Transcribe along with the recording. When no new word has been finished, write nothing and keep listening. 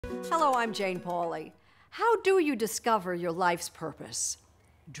Hello, I'm Jane Pauley. How do you discover your life's purpose?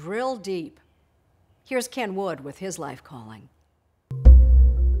 Drill deep. Here's Ken Wood with his life calling.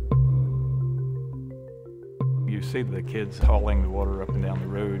 You see the kids hauling the water up and down the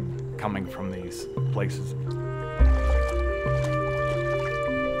road, coming from these places.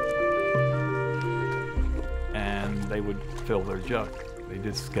 And they would fill their jug. They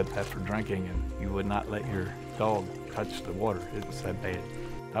just get that for drinking, and you would not let your dog touch the water. It was that bad.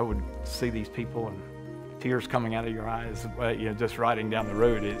 I would see these people and tears coming out of your eyes, just riding down the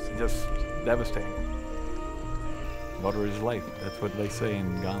road. It's just devastating. Water is life. That's what they say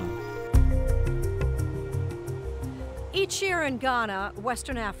in Ghana. Each year in Ghana,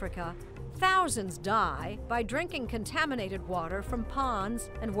 Western Africa, thousands die by drinking contaminated water from ponds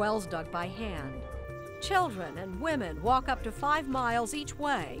and wells dug by hand. Children and women walk up to 5 miles each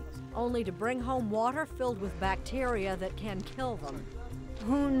way, only to bring home water filled with bacteria that can kill them.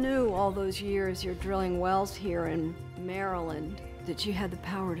 Who knew all those years you're drilling wells here in Maryland that you had the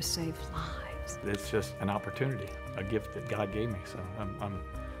power to save lives? It's just an opportunity, a gift that God gave me, so I'm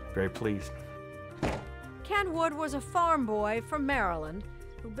very pleased. Ken Wood was a farm boy from Maryland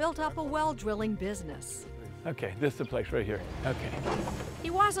who built up a well drilling business. Okay, this is the place right here. Okay. He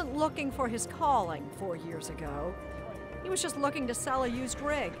wasn't looking for his calling 4 years ago. He was just looking to sell a used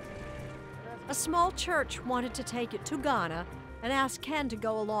rig. A small church wanted to take it to Ghana and asked Ken to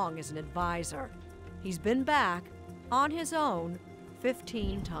go along as an advisor. He's been back on his own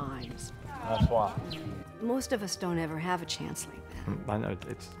 15 times. That's why. Most of us don't ever have a chance like that. I know,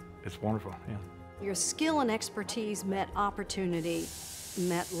 it's wonderful, yeah. Your skill and expertise met opportunity,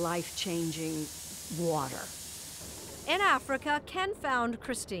 met life-changing water. In Africa, Ken found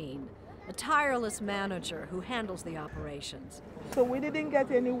Christine, a tireless manager who handles the operations. So we didn't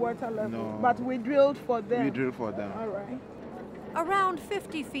get any water level, No. but we drilled for them. We drilled for them. All right. Around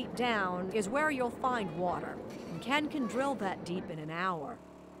 50 feet down is where you'll find water, and Ken can drill that deep in an hour.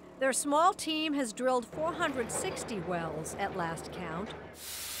 Their small team has drilled 460 wells at last count,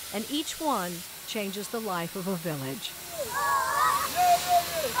 and each one changes the life of a village.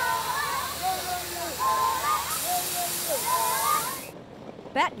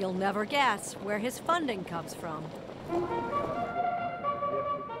 Bet you'll never guess where his funding comes from.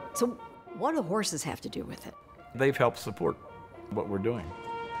 So what do horses have to do with it? They've helped support what we're doing.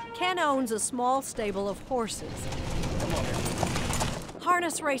 Ken owns a small stable of horses.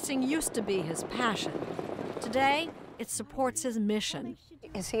 Harness racing used to be his passion. Today, it supports his mission.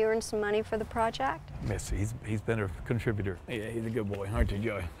 Has he earned some money for the project? Yes, he's been a contributor. Yeah, he's a good boy, aren't you,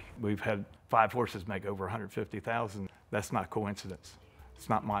 Joey? We've had 5 horses make over $150,000. That's not coincidence. It's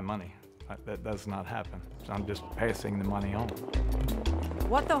not my money. That does not happen. So I'm just passing the money on.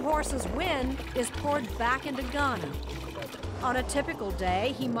 What the horses win is poured back into Ghana. On a typical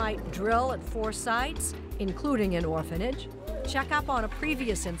day, he might drill at 4 sites, including an orphanage, check up on a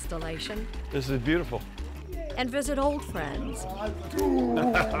previous installation. This is beautiful. And visit old friends.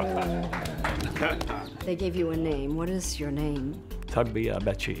 They gave you a name. What is your name? Tugby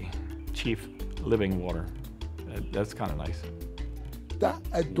Abechi, Chief Living Water. That's kind of nice.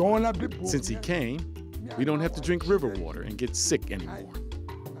 Since he came, we don't have to drink river water and get sick anymore.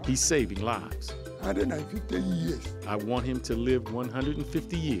 He's saving lives. 150 years. I want him to live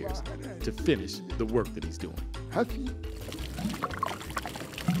 150 years to finish the work that he's doing. Happy.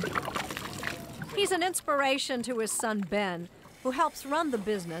 He's an inspiration to his son Ben, who helps run the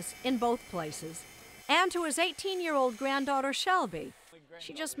business in both places, and to his 18-year-old granddaughter Shelby.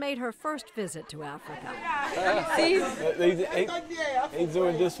 She just made her first visit to Africa. He's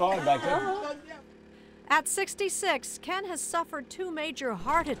doing just fine back there. At 66, Ken has suffered 2 major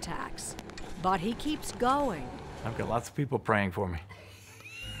heart attacks, but he keeps going. I've got lots of people praying for me.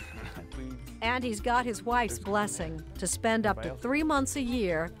 And he's got his wife's blessing to spend up to 3 months a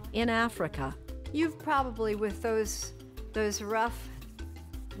year in Africa. You've probably, with those rough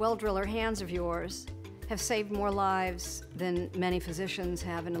well driller hands of yours, have saved more lives than many physicians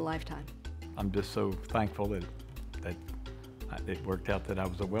have in a lifetime. I'm just so thankful that it worked out that I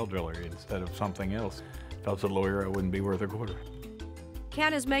was a well driller instead of something else. If I was a lawyer, I wouldn't be worth a quarter.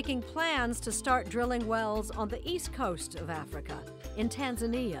 Ken is making plans to start drilling wells on the east coast of Africa, in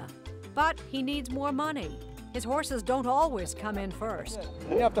Tanzania. But he needs more money. His horses don't always come in first.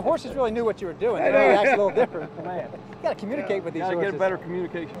 You know, if the horses really knew what you were doing, they would act a little different. Man, you got to communicate with these horses. Get better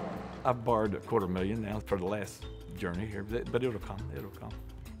communication. I've borrowed $250,000 now for the last journey here, but it'll come, it'll come.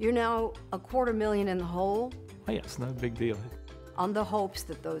 You're now $250,000 in the hole? Oh, yeah, it's no big deal. On the hopes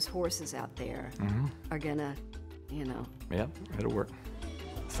that those horses out there are gonna, Yeah, it'll work.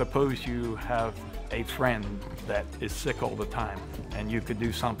 Suppose you have a friend that is sick all the time, and you could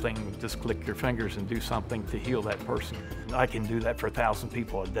do something, just click your fingers and do something to heal that person. I can do that for 1,000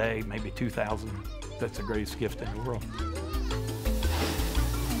 people a day, maybe 2,000. That's the greatest gift in the world.